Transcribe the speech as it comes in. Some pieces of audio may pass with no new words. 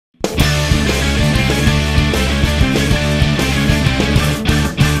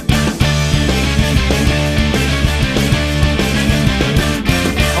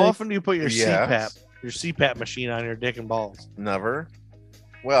you put your Yes. CPAP machine on your dick and balls? Never.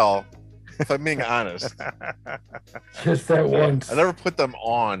 Well, if I'm being honest, Just that once. I never put them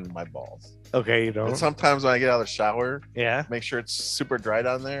on my balls. Okay, you But don't. sometimes when I get out of the shower, Yeah. make sure it's super dry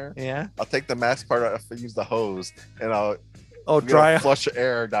down there. Yeah. I'll take the mask part out if I use the hose, and I'll Dry. flush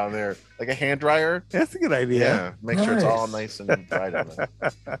air down there like a hand dryer. That's a good idea. Yeah, make sure it's all Nice. nice and dry down there.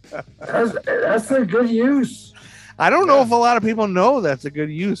 That's a good use. I don't know if a lot of people know that's a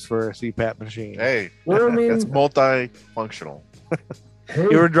good use for a CPAP machine. Hey, Well, I mean, it's multifunctional. hey,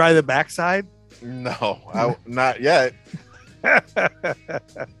 You ever dry the backside? No, not yet.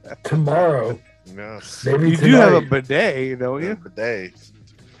 tomorrow, No, maybe You tonight. do have a bidet, don't you? bidet.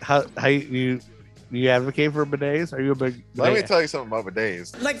 How you advocate for bidets? Are you a big Let me bidet? tell you something about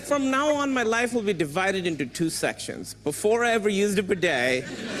bidets. Like from now on, my life will be divided into two sections. Before I ever used a bidet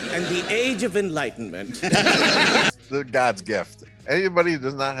and the age of enlightenment. The God's gift. Anybody who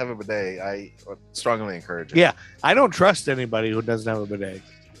does not have a bidet, I strongly encourage it. Yeah, I don't trust anybody who doesn't have a bidet.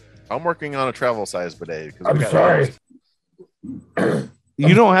 I'm working on a travel size bidet. I'm sorry.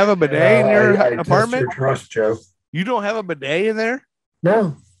 You don't have a bidet in your I test apartment? your trust, Joe. You don't have a bidet in there?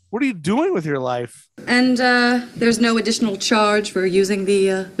 No. What are you doing with your life? And there's no additional charge for using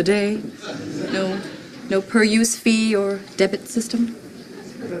the bidet? No per use fee or debit system?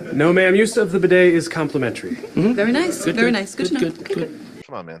 No, ma'am. Use of the bidet is complimentary. Very nice. Very nice. Good to know. Okay.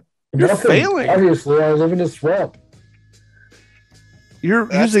 Come on, man. You're Nothing. failing. Obviously, I live in a swamp. You're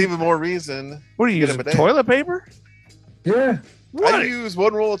That's using even more reason. what are you get a using? bidet. Toilet paper? Yeah. What? I use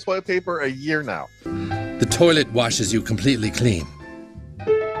one roll of toilet paper a year now. The toilet washes you completely clean.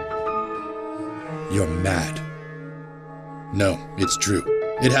 You're mad. No, it's true.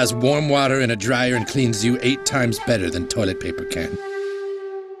 It has warm water and a dryer and cleans you 8 times better than toilet paper can.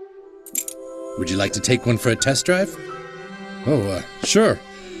 Would you like to take one for a test drive? Oh, sure.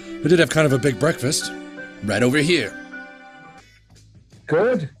 I did have kind of a big breakfast. Right over here.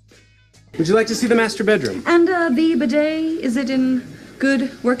 Good. Would you like to see the master bedroom? And the bidet, is it in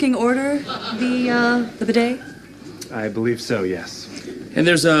good working order? The bidet? I believe so, yes. And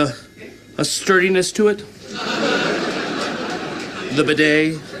there's a sturdiness to it. The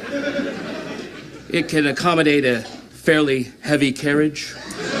bidet. It can accommodate a fairly heavy carriage.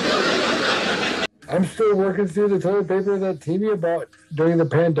 I'm still working through the toilet paper that Timmy bought during the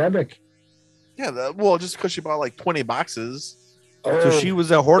pandemic. Yeah, well, just because she bought like 20 boxes. So she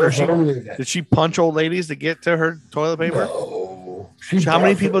was a hoarder. if only that. Did she punch old ladies to get to her toilet paper? No. How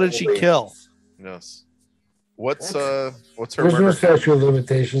many people did she kill? Yes. What's her There's murder? no statute of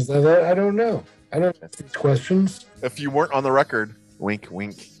limitations. I don't know. I don't ask these questions. If you weren't on the record, wink,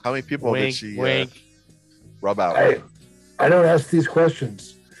 wink. How many people did Wink, she wink. rub out? I don't ask these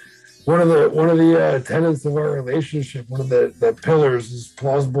questions. One of the tenets of our relationship, one of the pillars, is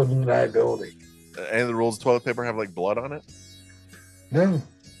plausible deniability. Any of the rolls of toilet paper have like blood on it? No.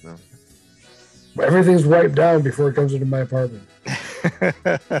 No. Everything's wiped down before it comes into my apartment.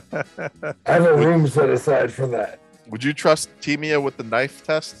 I have a room set aside for that. Would you trust Timia with the knife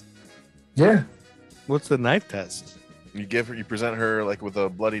test? Yeah. What's the knife test? You present her like with a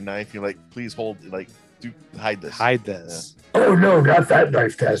bloody knife. You're like, please hold, hide this. Hide this. Oh no, not that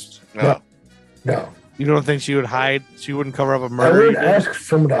knife test. No. No. You don't think she would hide? She wouldn't cover up a I murder? wouldn't you did? ask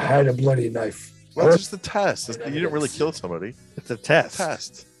someone to hide a bloody knife. Well, it's just a test. You didn't really kill somebody. It's a test.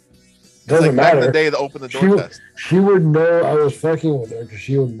 Test. It's Doesn't like back in matter. the day, the open the door test. She would know I was fucking with her because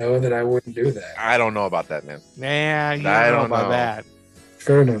she would know that I wouldn't do that. I don't know about that, man. Nah, you I don't know don't about know. that.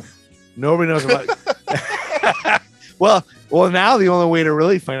 Fair enough. Nobody knows about. Well, now the only way to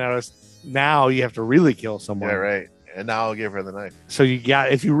really find out is now you have to really kill someone. Yeah, right. And now I'll give her the knife. So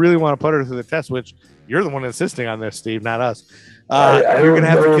if you really want to put her through the test, which you're the one insisting on this, Steve, not us. I You're gonna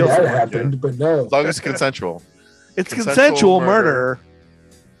have to know kill that someone. happened, but no. As long as it's consensual. It's consensual murder.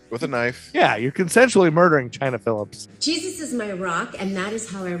 With a knife. Yeah, you're consensually murdering China Phillips. Jesus is my rock, and that is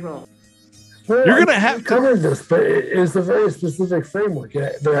how I roll. Well, You're gonna have to cover this, but it's a very specific framework.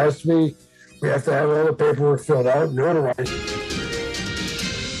 There has to be. We have to have all the paperwork filled out, notarized.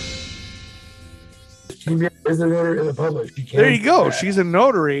 She is a notary in the public. She can't There you do go. that. She's a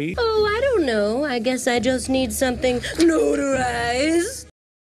notary. Oh, I don't know. I guess I just need something notarized.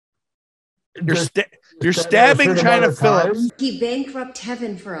 You're stabbing China Phillips. He bankrupt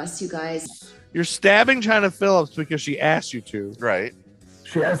heaven for us, you guys. You're stabbing China Phillips because she asked you to. Right.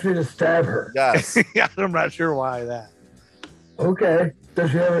 She asked me to stab her. Yes. Yeah, I'm not sure why that. Okay. Does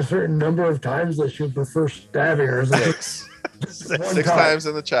she have a certain number of times that she would prefer stabbing her? Six. Six times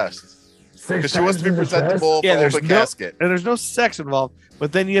in the chest. Because she wants to be times in the presentable Yeah, for there's open no casket. and there's no sex involved.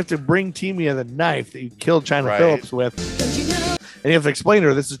 But then you have to bring Timia the knife that you killed China Right. Phillips with. And you have to explain to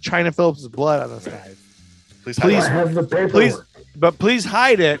her this is China Phillips' blood on this guy. Please, Please, I have the paperwork. please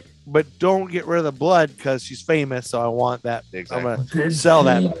hide it, but don't get rid of the blood because she's famous. So I want that. Exactly. I'm gonna sell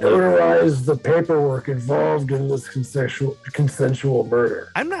that. Notarize the paperwork involved in this consensual murder.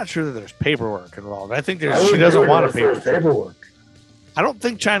 I'm not sure that there's paperwork involved. I think she doesn't want a paperwork. I don't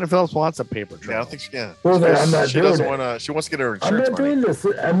think China Phillips wants a paper trail. Yeah, I don't think she can. Well, then I'm not she doing doesn't it. want to. She wants to get her I'm insurance not money. doing this.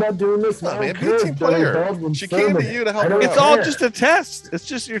 I'm not doing this. No, man, be a team player. She came to you to help her It's out. all just a test. It's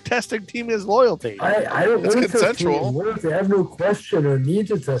just you're testing Timia's loyalty. I don't It's want to test consensual. Timia's loyalty. I have no question or need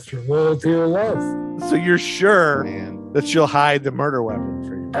to test her loyalty or love. So you're sure Man. that she'll hide the murder weapon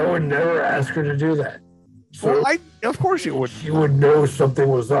for you? I would never ask her to do that. So Well, of course you would. she would know something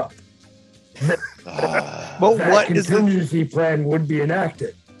was up. But That what is the contingency plan would be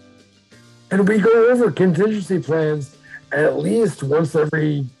enacted. And we go over contingency plans at least once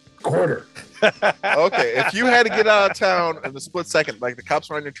every quarter. Okay, if you had to get out of town in the split second, like the cops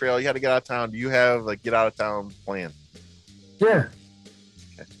were on your trail, you had to get out of town. Do you have like get out of town plan? Yeah.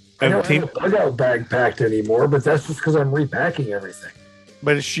 I And don't team- have a dugout bag packed anymore, but that's just because I'm repacking everything.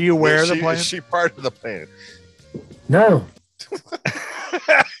 But is she aware of the plan? Is she part of the plan? No.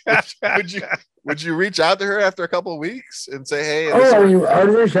 Would you reach out to her after a couple of weeks and say, "Hey"? I'd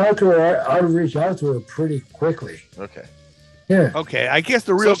reach out to her. I'd reach out to her pretty quickly. Okay. Yeah. Okay, I guess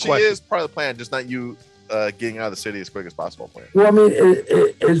the real So she question is part of the plan, just not you getting out of the city as quick as possible. Plan. Well, I mean,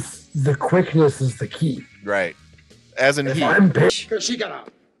 it's the quickness is the key. Right. As in If he. I'm She got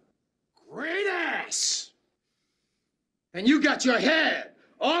a great ass. And you got your head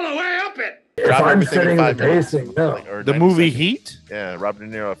all the way up it. If Drop I'm everything in setting the 5 minutes. pacing, no. Or the 90 movie seconds. Heat. Yeah, Robert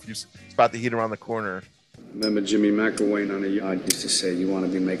De Niro. If you spot the heat around the corner, Remember Jimmy McElwain on the yard used to say, you want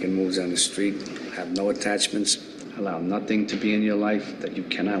to be making moves on the street, have no attachments, allow nothing to be in your life that you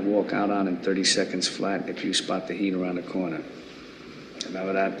cannot walk out on in 30 seconds flat if you spot the heat around the corner.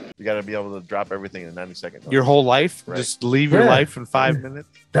 Remember that? you got to be able to drop everything in 90 seconds. Your whole life, Right. just leave your Yeah. life in 5 minutes.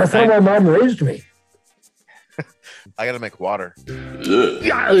 That's how my mom raised me. I got to make water.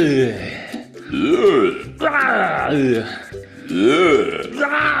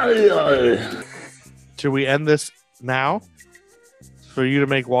 Should we end this now for you to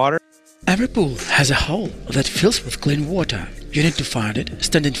make water? Every pool has a hole that fills with clean water. You need to find it,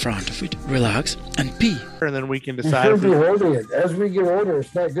 stand in front of it, relax, and pee. And then we can You decide. shouldn't If be we, holding it. As we get older,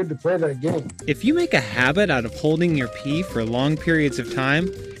 it's not good to play that game. If you make a habit out of holding your pee for long periods of time,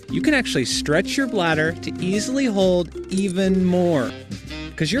 you can actually stretch your bladder to easily hold even more.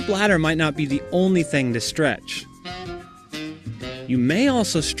 Because your bladder might not be the only thing to stretch. You may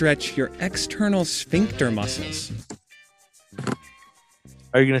also stretch your external sphincter muscles.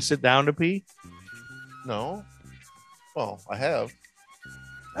 are you going to sit down to pee? No. Well, I have.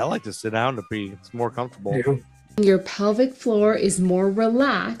 I like to sit down to pee. It's more comfortable. Your pelvic floor is more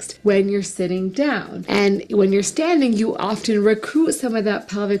relaxed when you're sitting down. And when you're standing, you often recruit some of that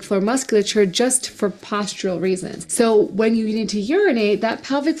pelvic floor musculature just for postural reasons. So when you need to urinate, that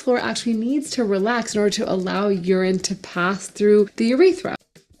pelvic floor actually needs to relax in order to allow urine to pass through the urethra.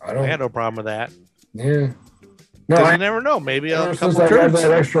 I had no problem with that. Yeah. Because you never know. Maybe a Ever couple since I got that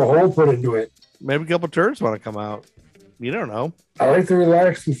turds. extra hole put into it, Maybe a couple turds want to come out. You don't know. I like to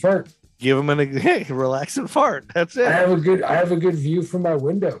relax and fart. Give them hey, relax and fart. That's it. I have a good view from my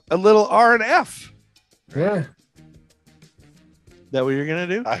window. A little R and F. Yeah. That what you're gonna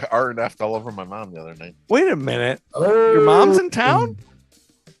do? I R and F'd all over my mom the other night. Wait a minute. Oh, Your mom's in town?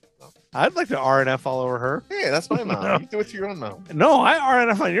 I'd like to R and F all over her. Hey, that's my mom. No. You do it to your own mom. No, I R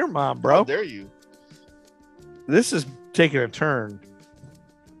and F on your mom, bro. How dare you? This is taking a turn.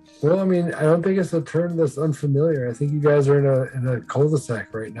 Well, I mean, I don't think it's a term that's unfamiliar. I think you guys are in a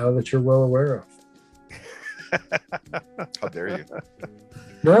cul-de-sac right now that you're well aware of. How dare you?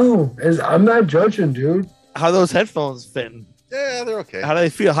 No, I'm not judging, dude. How those headphones fitting? Yeah, they're okay. How do they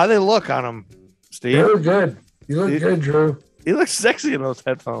feel? How do they look on them, Steve? You look good. You look good, Drew. You look sexy in those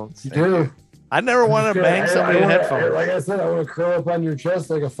headphones. You do. I never want to bang somebody in headphones. Like I said, I want to curl up on your chest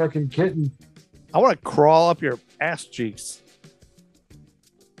like a fucking kitten. I want to crawl up your ass cheeks.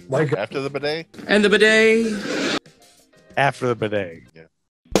 Like after the bidet? And the bidet. After the bidet. Yeah.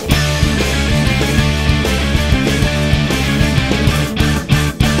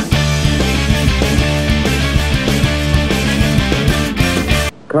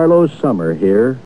 Carlos Summer here.